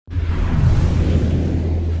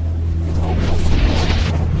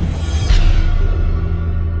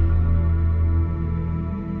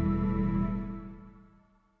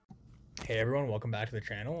Hey everyone, welcome back to the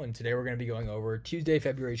channel, and today we're going to be going over Tuesday,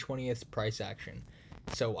 February 20th price action.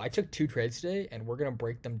 So I took two trades today, and we're going to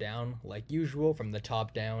break them down like usual from the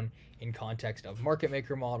top down in context of market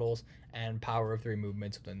maker models and power of three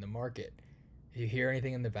movements within the market. If you hear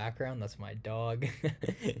anything in the background, that's my dog.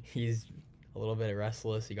 He's a little bit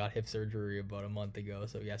restless. He got hip surgery about a month ago,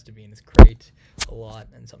 so he has to be in his crate a lot,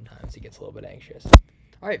 and sometimes he gets a little bit anxious.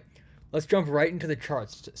 All right, let's jump right into the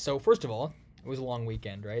charts. So first of all, it was a long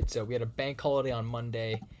weekend, right? So we had a bank holiday on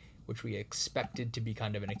Monday, which we expected to be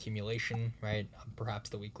kind of an accumulation, right?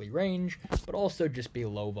 Perhaps the weekly range, but also just be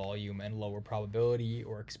low volume and lower probability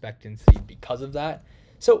or expectancy because of that.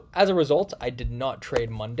 So as a result, I did not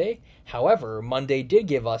trade Monday. However, Monday did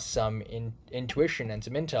give us some intuition and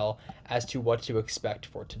some intel as to what to expect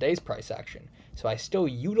for today's price action. So I still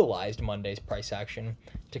utilized Monday's price action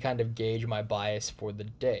to kind of gauge my bias for the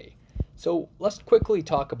day. So let's quickly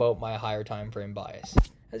talk about my higher time frame bias.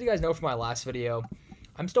 As you guys know from my last video,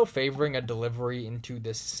 I'm still favoring a delivery into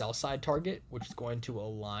this sell side target, which is going to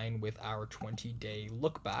align with our 20-day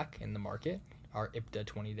look back in the market, our IPDA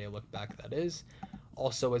 20-day look back, that is.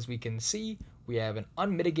 Also, as we can see, we have an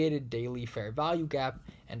unmitigated daily fair value gap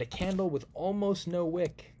and a candle with almost no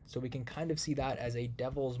wick. So we can kind of see that as a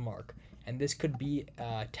devil's mark. And this could be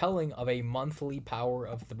telling of a monthly power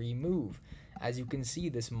of three move. As you can see,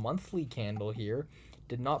 this monthly candle here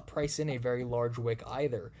did not price in a very large wick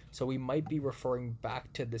either. So we might be referring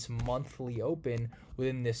back to this monthly open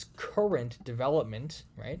within this current development,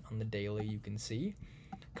 right? On the daily, you can see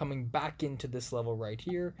coming back into this level right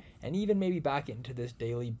here, and even maybe back into this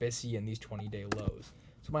daily BISI and these 20-day lows.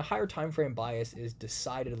 So my higher time frame bias is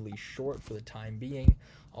decidedly short for the time being,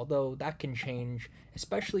 although that can change,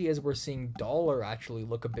 especially as we're seeing dollar actually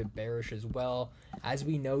look a bit bearish as well. As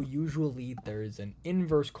we know, usually there's an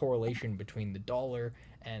inverse correlation between the dollar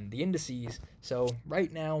and the indices. So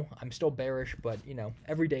right now I'm still bearish, but you know,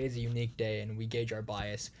 every day is a unique day and we gauge our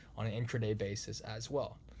bias on an intraday basis as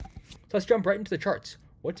well. So let's jump right into the charts.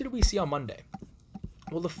 What did we see on Monday?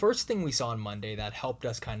 Well, the first thing we saw on Monday that helped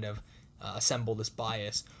us kind of assemble this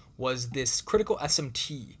bias was this critical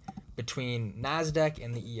SMT between NASDAQ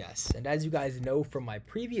and the ES. And as you guys know from my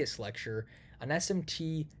previous lecture, an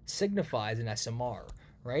SMT signifies an SMR,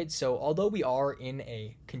 right? So although we are in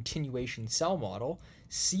a continuation sell model,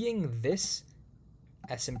 seeing this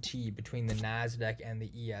SMT between the NASDAQ and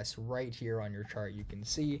the ES right here on your chart, you can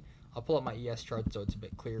see, I'll pull up my ES chart so it's a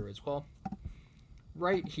bit clearer as well.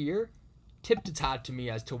 Right here, tipped its hat to me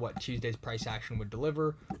as to what Tuesday's price action would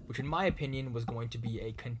deliver, which in my opinion was going to be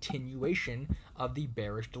a continuation of the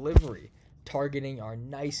bearish delivery, targeting our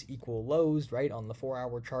nice equal lows, right? On the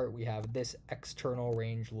 4-hour chart, we have this external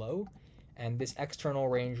range low, and this external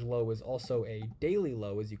range low is also a daily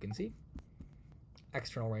low, as you can see,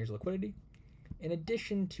 external range liquidity, in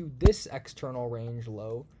addition to this external range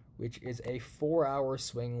low, which is a 4-hour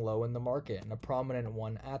swing low in the market, and a prominent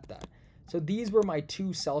one at that. So these were my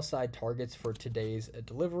two sell-side targets for today's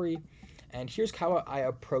delivery, and here's how I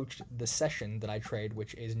approached the session that I trade,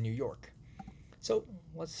 which is New York. So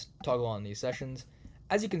let's toggle on these sessions.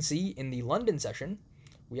 As you can see, in the London session,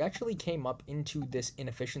 we actually came up into this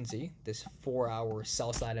inefficiency, this 4-hour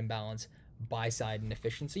sell-side imbalance, buy-side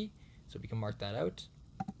inefficiency, so we can mark that out.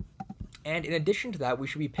 And in addition to that, we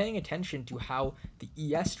should be paying attention to how the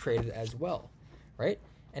ES traded as well, right?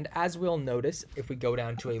 And as we'll notice, if we go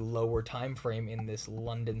down to a lower time frame in this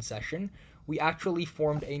London session, we actually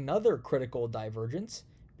formed another critical divergence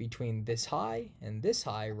between this high and this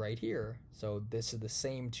high right here. So this is the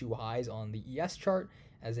same two highs on the ES chart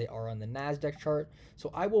as they are on the NASDAQ chart. So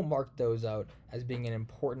I will mark those out as being an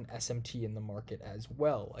important SMT in the market as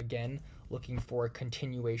well. Again, looking for a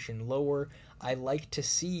continuation lower. I like to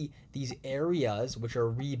see these areas which are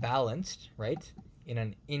rebalanced, right, in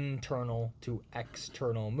an internal to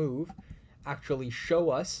external move, actually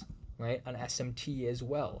show us, right, an SMT as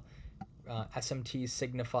well. SMTs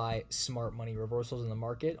signify smart money reversals in the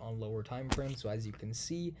market on lower time frames. So as you can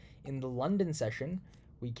see in the London session,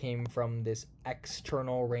 we came from this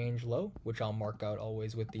external range low, which I'll mark out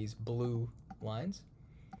always with these blue lines,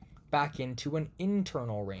 back into an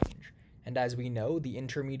internal range. And as we know, the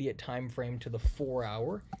intermediate time frame to the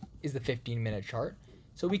 4-hour is the 15-minute chart.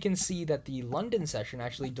 So we can see that the London session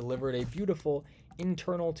actually delivered a beautiful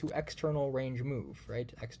internal to external range move,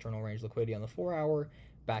 right? External range liquidity on the 4-hour,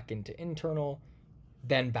 back into internal,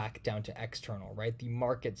 then back down to external, right? The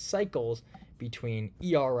market cycles between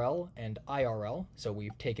ERL and IRL. So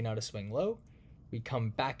we've taken out a swing low, we come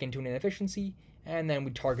back into an inefficiency, and then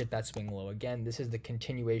we target that swing low again. This is the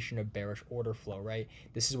continuation of bearish order flow, right?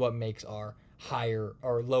 This is what makes our higher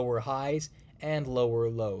or lower highs and lower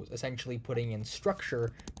lows, essentially putting in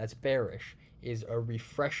structure that's bearish, is a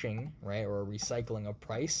refreshing, right, or a recycling of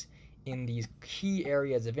price in these key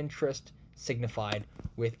areas of interest signified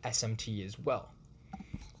with SMT as well.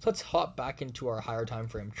 So let's hop back into our higher time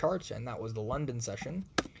frame charts, and that was the London session.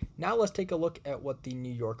 Now let's take a look at what the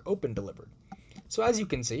New York Open delivered. So as you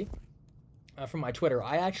can see from my Twitter,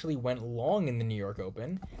 I actually went long in the New York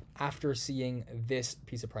Open after seeing this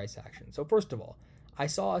piece of price action. So first of all, I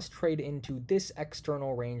saw us trade into this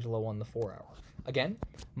external range low on the 4 hour. Again,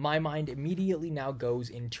 my mind immediately now goes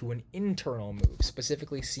into an internal move,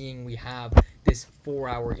 specifically seeing we have this 4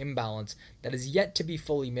 hour imbalance that is yet to be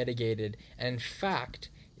fully mitigated. And in fact,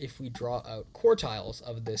 if we draw out quartiles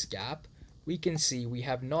of this gap, we can see we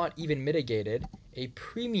have not even mitigated a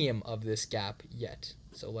premium of this gap yet.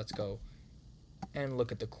 So let's go and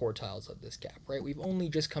look at the quartiles of this gap, right? We've only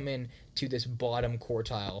just come in to this bottom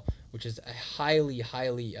quartile, which is a highly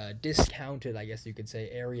discounted, I guess you could say,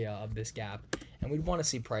 area of this gap, and we'd want to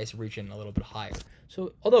see price reaching a little bit higher.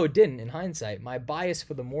 So although it didn't in hindsight, my bias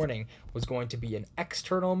for the morning was going to be an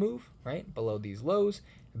external move, right, below these lows,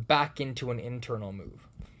 back into an internal move.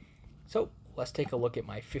 So let's take a look at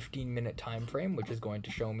my 15-minute time frame, which is going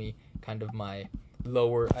to show me kind of my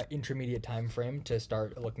lower intermediate time frame to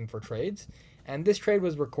start looking for trades. And this trade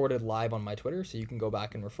was recorded live on my Twitter, so you can go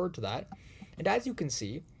back and refer to that. And as you can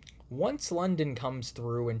see, once London comes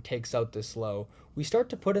through and takes out this low, we start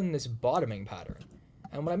to put in this bottoming pattern.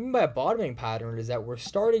 And what I mean by a bottoming pattern is that we're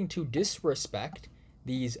starting to disrespect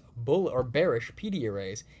these bull or bearish PD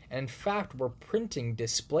arrays, and in fact, we're printing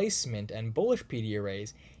displacement and bullish PD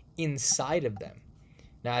arrays inside of them.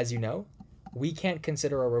 Now, as you know, we can't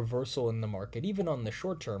consider a reversal in the market, even on the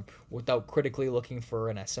short term, without critically looking for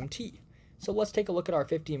an SMT. So let's take a look at our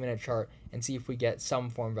 15-minute chart and see if we get some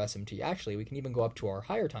form of SMT. Actually, we can even go up to our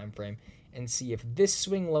higher time frame and see if this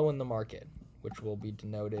swing low in the market, which will be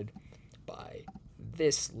denoted by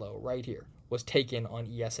this low right here, was taken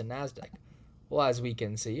on ES and NASDAQ. Well, as we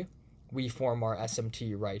can see, we form our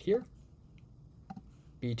SMT right here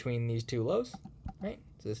between these two lows, right?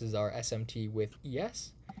 So this is our SMT with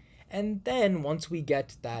ES. And then once we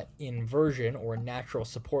get that inversion or natural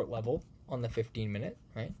support level on the 15-minute,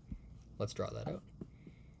 right? Let's draw that out.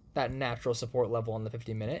 That natural support level on the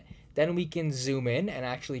 15-minute. Then we can zoom in and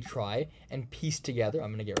actually try and piece together,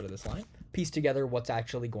 I'm going to get rid of this line, piece together what's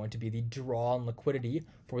actually going to be the draw on liquidity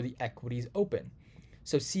for the equities open.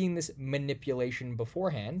 So seeing this manipulation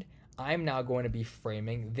beforehand, I'm now going to be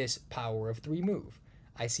framing this power of 3 move.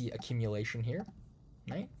 I see accumulation here,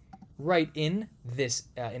 right? Right in this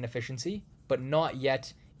inefficiency, but not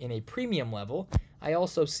yet in a premium level. I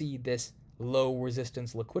also see this low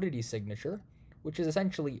resistance liquidity signature, which is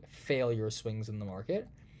essentially failure swings in the market.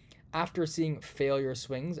 After seeing failure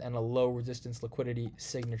swings and a low resistance liquidity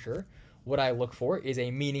signature, what I look for is a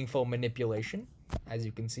meaningful manipulation. As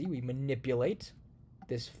you can see, we manipulate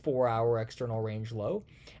this 4-hour external range low.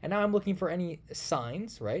 And now I'm looking for any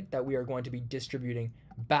signs, right, that we are going to be distributing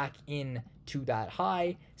back in to that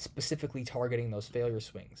high, specifically targeting those failure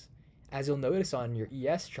swings. As you'll notice on your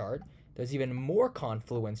ES chart, there's even more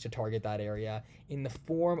confluence to target that area in the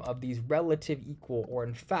form of these relative equal, or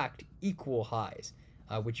in fact equal highs,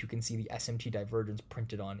 which you can see the SMT divergence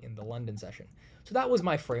printed on in the London session. So that was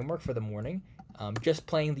my framework for the morning, just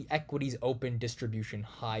playing the equities open distribution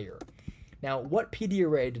higher. Now, what PD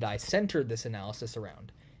array did I center this analysis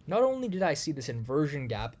around? Not only did I see this inversion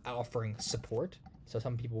gap offering support, so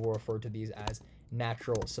some people will refer to these as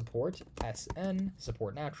natural support, SN,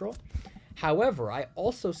 support natural. However, I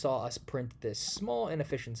also saw us print this small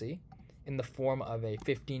inefficiency in the form of a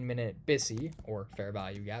 15-minute BISI, or fair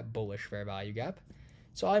value gap, bullish fair value gap.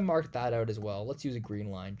 So I marked that out as well. Let's use a green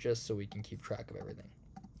line just so we can keep track of everything.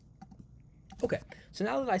 Okay, so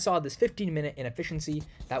now that I saw this 15-minute inefficiency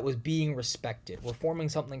that was being respected, we're forming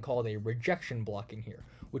something called a rejection blocking here,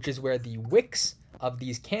 which is where the wicks of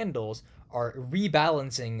these candles are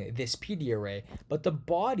rebalancing this PD array, but the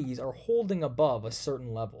bodies are holding above a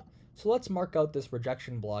certain level. So let's mark out this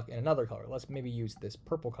rejection block in another color. Let's maybe use this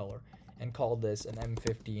purple color and call this an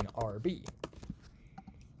M15RB.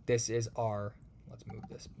 This is our, let's move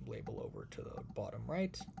this label over to the bottom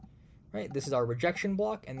right. Right, this is our rejection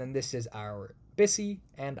block, and then this is our BISI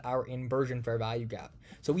and our inversion fair value gap.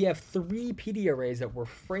 So we have 3 PD arrays that we're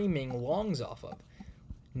framing longs off of.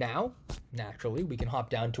 Now, naturally, we can hop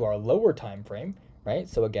down to our lower time frame, right?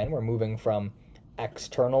 So again, we're moving from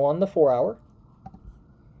external on the 4-hour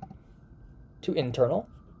to internal,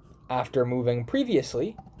 after moving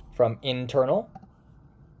previously from internal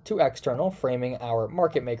to external, framing our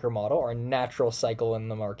market maker model, our natural cycle in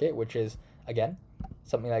the market, which is Again,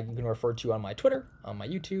 something that you can refer to on my Twitter, on my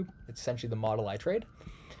YouTube. It's essentially the model I trade.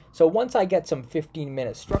 So once I get some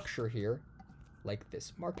 15-minute structure here, like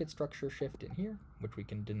this market structure shift in here, which we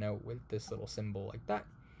can denote with this little symbol like that,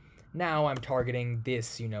 now I'm targeting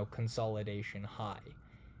this, consolidation high.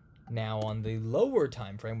 Now on the lower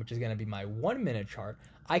time frame, which is going to be my 1 minute chart,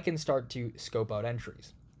 I can start to scope out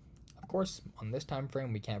entries. Of course, on this time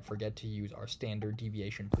frame, we can't forget to use our standard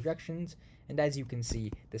deviation projections. And as you can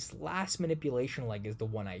see, this last manipulation leg is the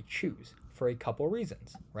one I choose for a couple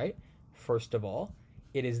reasons, right? First of all,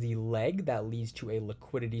 it is the leg that leads to a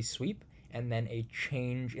liquidity sweep and then a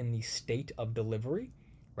change in the state of delivery,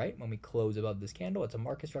 right? When we close above this candle, it's a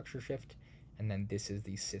market structure shift. And then this is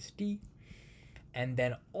the SysD. And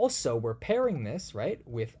then also we're pairing this, right,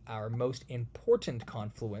 with our most important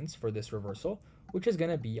confluence for this reversal, which is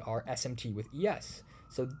going to be our SMT with ES.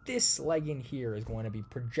 So this leg in here is going to be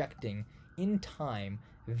projecting in time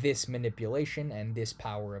this manipulation and this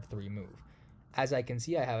power of 3 move. As I can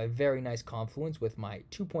see, I have a very nice confluence with my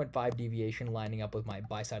 2.5 deviation lining up with my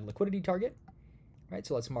buy-side liquidity target. Right,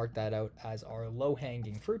 so let's mark that out as our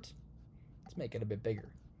low-hanging fruit. Let's make it a bit bigger.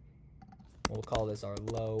 We'll call this our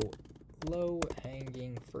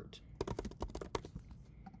low-hanging fruit.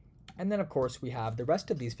 And then, of course, we have the rest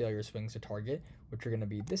of these failure swings to target, which are going to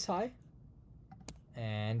be this high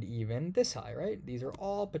and even this high, right? These are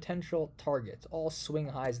all potential targets, all swing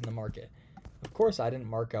highs in the market. Of course, I didn't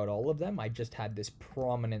mark out all of them. I just had this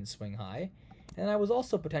prominent swing high. And I was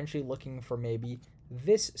also potentially looking for maybe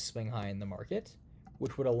this swing high in the market,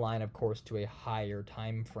 which would align, of course, to a higher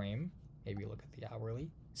time frame. Maybe look at the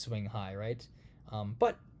hourly swing high, right?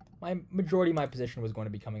 But my majority of my position was going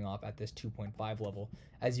to be coming off at this 2.5 level.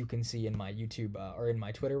 As you can see in my YouTube or in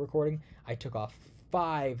my Twitter recording, I took off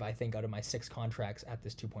 5, I think, out of my 6 contracts at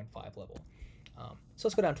this 2.5 level. So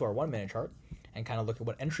let's go down to our 1 minute chart and kind of look at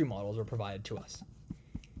what entry models were provided to us.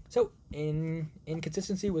 So in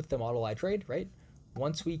consistency with the model I trade, right?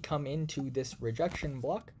 Once we come into this rejection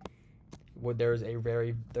block, there's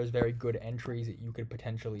very good entries that you could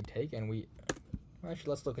potentially take, and actually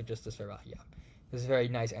let's look at just this fair value. Yeah. This is a very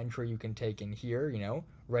nice entry you can take in here,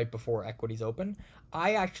 right before equities open.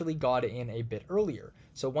 I actually got in a bit earlier.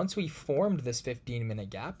 So once we formed this 15-minute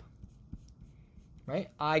gap, right,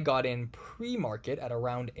 I got in pre-market at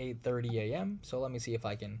around 8:30 a.m. So let me see if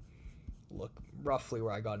I can look roughly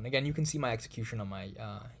where I got in. Again, you can see my execution on my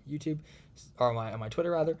YouTube, or on my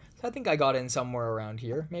Twitter rather. So I think I got in somewhere around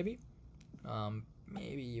here, maybe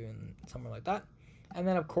even somewhere like that. And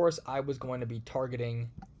then of course I was going to be targeting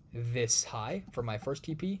this high for my first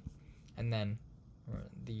TP, and then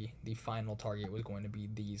the final target was going to be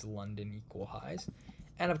these London equal highs.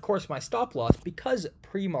 And of course my stop loss, because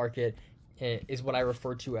pre-market is what I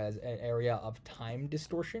refer to as an area of time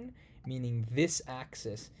distortion, meaning this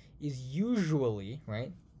axis is usually,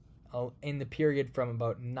 right, in the period from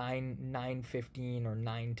about 9:15 or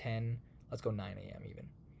 9:10, let's go 9 a.m. even.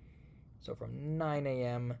 So from 9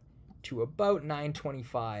 a.m. to about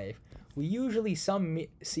 9:25, we usually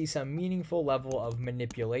see some meaningful level of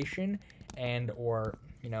manipulation and or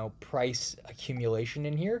price accumulation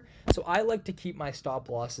in here. So I like to keep my stop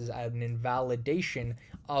losses at an invalidation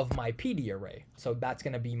of my PD array. So that's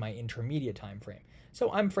going to be my intermediate time frame.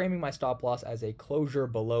 So I'm framing my stop loss as a closure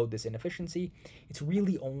below this inefficiency. It's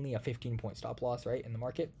really only a 15-point stop loss, right, in the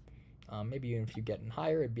market. Maybe even if you get in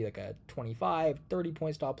higher, it'd be like a 25,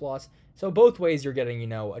 30-point stop loss. So both ways you're getting,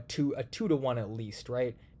 a 2 to 1 at least,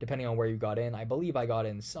 right? Depending on where you got in. I believe I got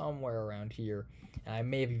in somewhere around here, and I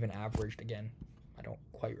may have even averaged again. I don't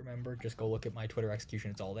quite remember. Just go look at my Twitter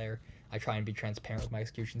execution. It's all there. I try and be transparent with my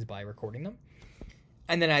executions by recording them.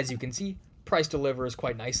 And then as you can see, price delivers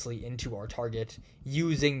quite nicely into our target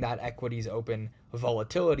using that equities open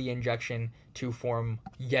volatility injection to form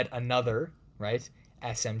yet another, right,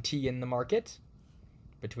 SMT in the market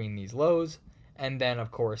between these lows, and then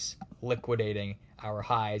of course liquidating our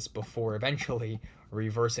highs before eventually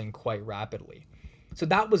reversing quite rapidly. So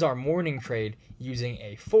that was our morning trade using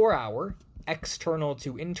a 4-hour external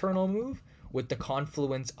to internal move with the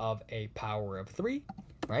confluence of a power of 3,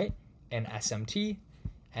 right, and SMT,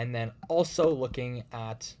 and then also looking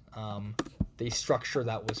at the structure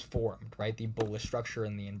that was formed, right, the bullish structure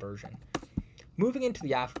and the inversion. Moving into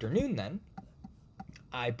the afternoon then,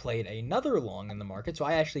 I played another long in the market. So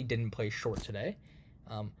I actually didn't play short today.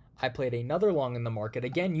 I played another long in the market,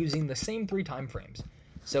 again, using the same 3 time frames.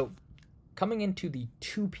 So coming into the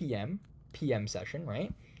 2 p.m. session,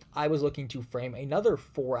 right, I was looking to frame another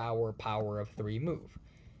 4-hour power of 3 move.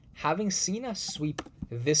 Having seen us sweep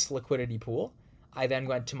this liquidity pool, I then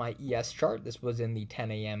went to my ES chart. This was in the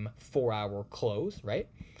 10 a.m. 4-hour close, right?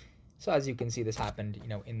 So as you can see, this happened,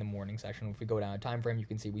 in the morning session. If we go down a time frame, you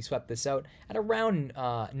can see we swept this out at around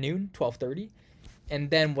noon, 12:30. And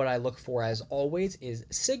then what I look for, as always, is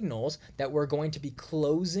signals that we're going to be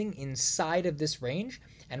closing inside of this range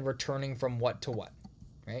and returning from what to what,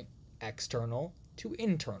 right? External to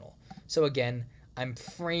internal. So again, I'm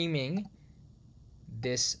framing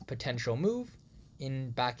this potential move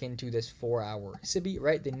back into this 4-hour SIBI,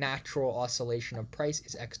 right? The natural oscillation of price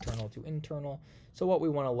is external to internal. So what we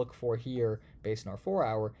want to look for here, based on our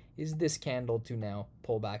 4-hour, is this candle to now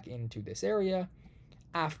pull back into this area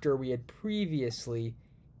after we had previously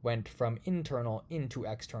went from internal into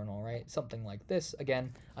external, right? Something like this.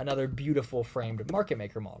 Again, another beautiful framed market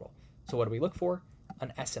maker model. So what do we look for?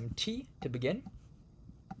 An SMT to begin.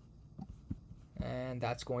 And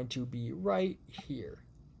that's going to be right here.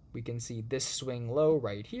 We can see this swing low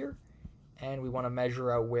right here. And we want to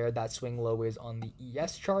measure out where that swing low is on the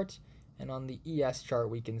ES chart. And on the ES chart,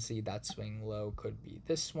 we can see that swing low could be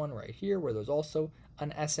this one right here, where there's also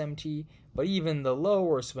an SMT. But even the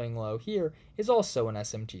lower swing low here is also an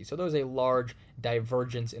SMT. So there's a large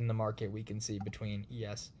divergence in the market we can see between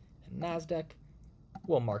ES and NASDAQ.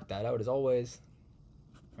 We'll mark that out as always,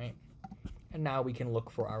 right? And now we can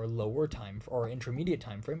look for our lower time or intermediate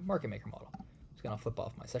time frame market maker model. Just gonna flip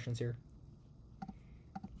off my sessions here.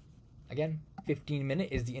 Again, 15-minute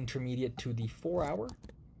is the intermediate to the 4-hour.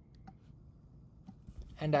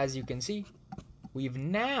 And as you can see, we've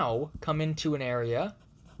now come into an area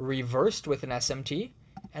reversed with an SMT,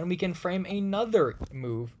 and we can frame another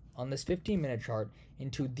move on this 15-minute chart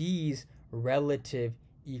into these relative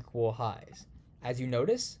equal highs. As you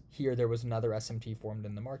notice, here there was another SMT formed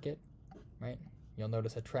in the market, right? You'll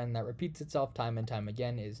notice a trend that repeats itself time and time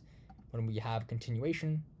again is when we have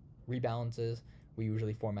continuation rebalances, we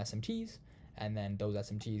usually form SMTs, and then those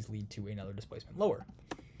SMTs lead to another displacement lower.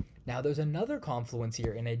 Now there's another confluence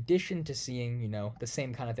here in addition to seeing, the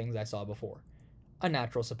same kind of things I saw before. A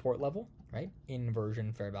natural support level, right?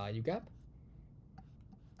 Inversion fair value gap.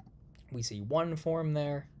 We see one form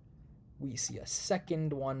there. We see a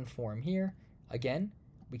second one form here. Again,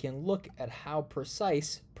 we can look at how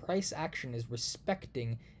precise price action is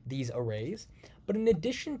respecting these arrays. But in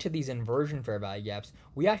addition to these inversion fair value gaps,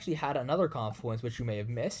 we actually had another confluence which you may have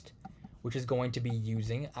missed, which is going to be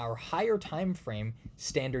using our higher time frame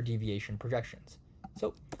standard deviation projections.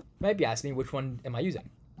 So you might be asking me, which one am I using?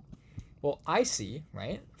 Well, I see,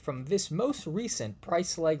 right, from this most recent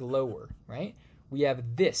price leg lower, right, we have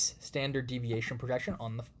this standard deviation projection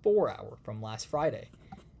on the 4-hour from last Friday.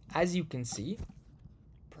 As you can see,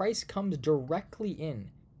 price comes directly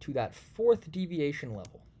in to that 4th deviation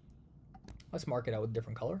level. Let's mark it out with a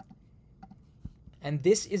different color. And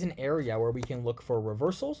this is an area where we can look for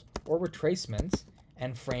reversals or retracements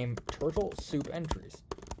and frame turtle soup entries.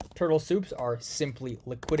 Turtle soups are simply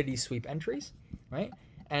liquidity sweep entries, right?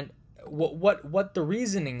 And what the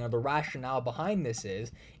reasoning or the rationale behind this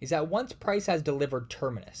is that once price has delivered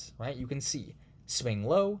terminus, right? You can see swing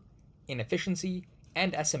low, inefficiency,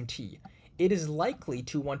 and SMT. It is likely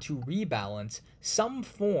to want to rebalance some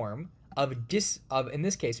form of in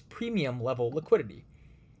this case, premium level liquidity.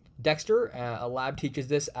 Dexter, a lab, teaches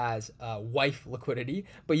this as wife liquidity,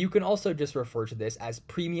 but you can also just refer to this as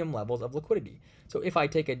premium levels of liquidity. So if I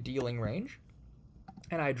take a dealing range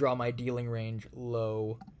and I draw my dealing range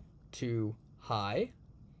low to high,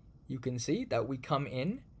 you can see that we come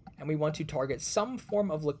in and we want to target some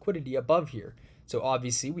form of liquidity above here. So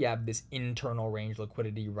obviously we have this internal range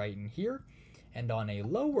liquidity right in here, and on a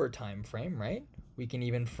lower time frame, right, we can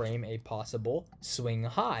even frame a possible swing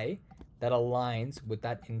high that aligns with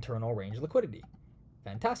that internal range liquidity.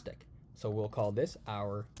 Fantastic. So we'll call this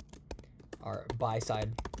our buy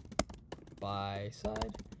side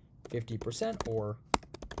 50% or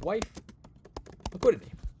wife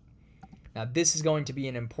liquidity. Now this is going to be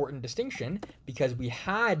an important distinction because we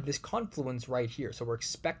had this confluence right here. So we're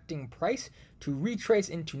expecting price to retrace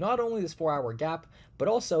into not only this 4-hour gap, but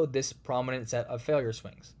also this prominent set of failure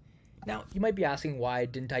swings. Now you might be asking, why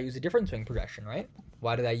didn't I use a different swing projection, right?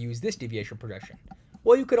 Why did I use this deviation projection?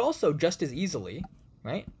 Well, you could also just as easily,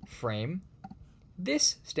 right, frame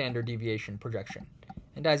this standard deviation projection.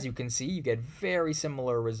 And as you can see, you get very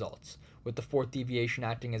similar results, with the 4th deviation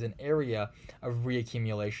acting as an area of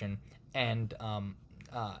reaccumulation and,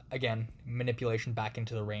 again, manipulation back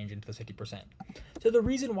into the range, into the 50%. So the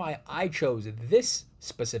reason why I chose this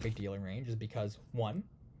specific dealing range is because, 1,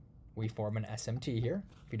 we form an SMT here.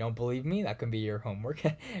 If you don't believe me, that can be your homework.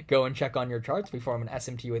 Go and check on your charts. We form an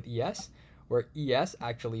SMT with ES, where ES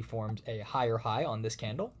actually forms a higher high on this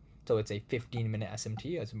candle. So it's a 15-minute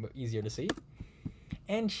SMT. It's easier to see.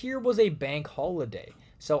 And here was a bank holiday.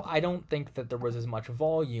 So I don't think that there was as much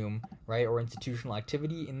volume, right, or institutional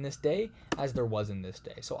activity in this day as there was in this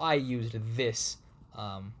day. So I used this,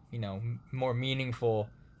 more meaningful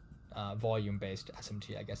volume-based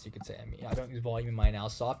SMT, I guess you could say. I mean, I don't use volume in my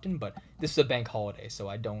analysis often, but this is a bank holiday, so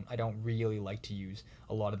I don't really like to use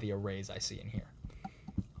a lot of the arrays I see in here.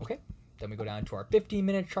 Okay, then we go down to our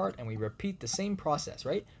 15-minute chart and we repeat the same process,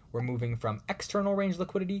 right? We're moving from external range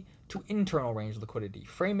liquidity to internal range liquidity,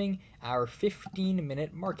 framing our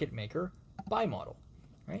 15-minute market maker buy model,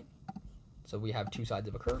 right? So we have two sides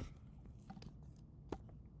of a curve.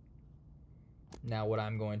 Now what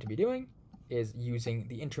I'm going to be doing is using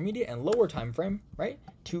the intermediate and lower time frame, right,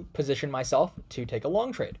 to position myself to take a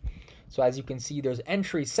long trade. So as you can see, there's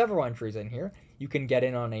several entries in here. You can get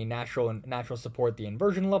in on a natural support, the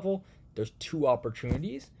inversion level. There's two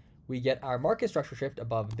opportunities. We get our market structure shift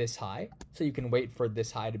above this high, so you can wait for this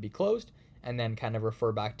high to be closed and then kind of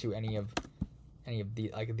refer back to any of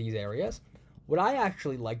these areas. What I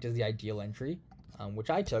actually liked as the ideal entry, which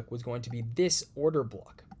I took, was going to be this order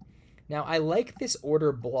block. Now, I like this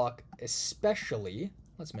order block especially,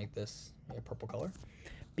 let's make this a purple color,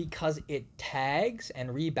 because it tags and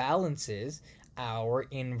rebalances our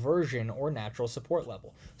inversion or natural support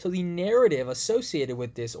level. So the narrative associated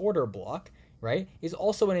with this order block, right, is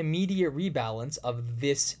also an immediate rebalance of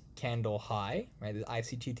this candle high, right? The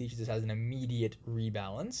ICT teaches this as an immediate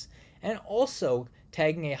rebalance, and also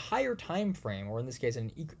tagging a higher time frame, or in this case,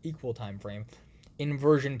 an equal time frame,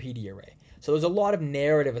 inversion PD array. So there's a lot of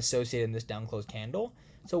narrative associated in this down close candle.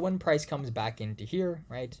 So when price comes back into here,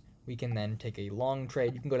 right, we can then take a long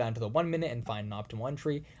trade. You can go down to the 1 minute and find an optimal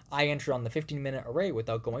entry. I entered on the 15-minute array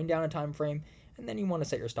without going down a time frame, and then you want to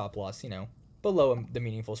set your stop loss, below the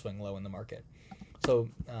meaningful swing low in the market. So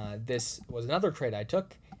this was another trade I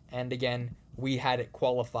took, and again, we had it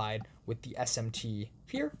qualified with the SMT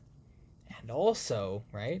here, and also,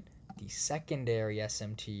 right, the secondary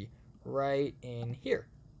SMT right in here,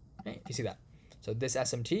 right, if you see that. So this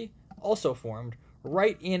SMT also formed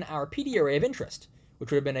right in our PD array of interest, which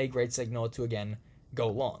would have been a great signal to, again, go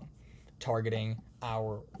long, targeting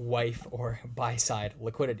our wife or buy side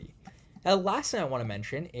liquidity. Now, the last thing I want to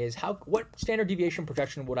mention is what standard deviation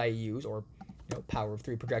projection would I use, or power of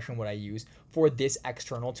 3 projection would I use for this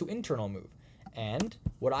external to internal move. And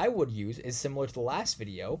what I would use is similar to the last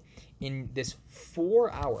video. In this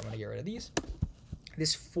 4-hour, I'm going to get rid of these.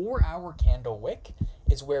 This 4-hour candle wick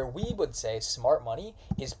is where we would say smart money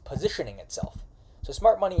is positioning itself. So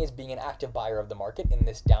smart money is being an active buyer of the market in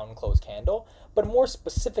this down close candle, but more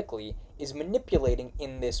specifically is manipulating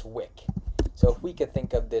in this wick. So if we could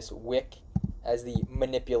think of this wick as the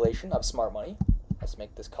manipulation of smart money, let's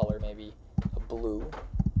make this color maybe a blue,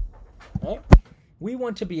 right? We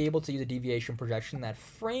want to be able to use a deviation projection that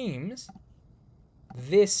frames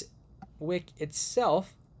this wick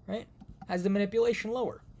itself, right, as the manipulation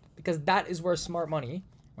lower, because that is where smart money,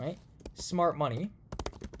 right, smart money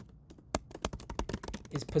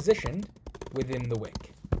is positioned within the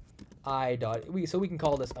wick. So we can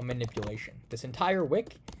call this a manipulation. This entire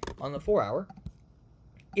wick on the 4-hour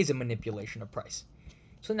is a manipulation of price.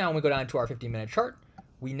 So now when we go down to our 15-minute chart,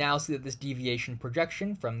 we now see that this deviation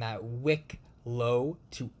projection from that wick low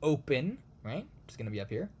to open, right, which is going to be up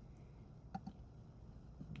here,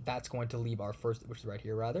 that's going to leave our first, which is right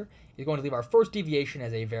here rather, is going to leave our first deviation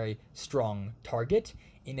as a very strong target,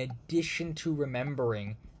 in addition to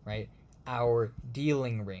remembering, right, our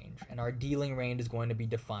dealing range. And our dealing range is going to be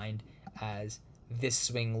defined as this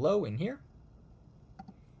swing low in here,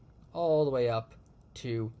 all the way up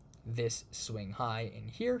to this swing high in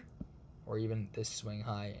here, or even this swing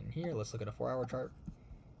high in here. Let's look at a 4-hour chart.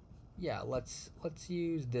 Yeah, let's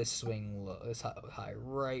use this swing low, this high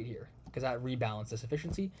right here, because that rebalances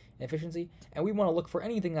efficiency, and we want to look for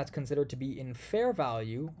anything that's considered to be in fair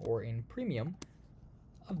value or in premium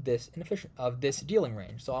of this dealing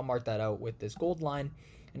range. So I'll mark that out with this gold line,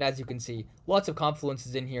 and as you can see, lots of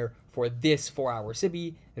confluences in here for this 4-hour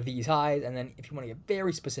SIBI, these highs, and then if you want to get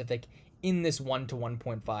very specific, in this 1 to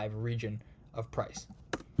 1.5 region of price.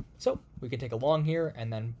 So we can take a long here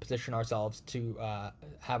and then position ourselves to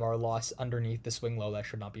have our loss underneath the swing low that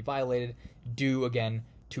should not be violated, due again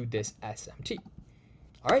to this SMT.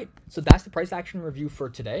 All right, so that's the price action review for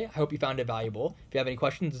today. I hope you found it valuable. If you have any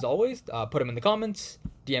questions, as always, put them in the comments,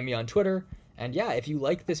 DM me on Twitter. And yeah, if you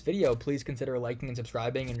like this video, please consider liking and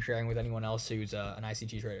subscribing and sharing with anyone else who's an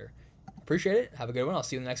ICT trader. Appreciate it. Have a good one. I'll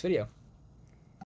see you in the next video.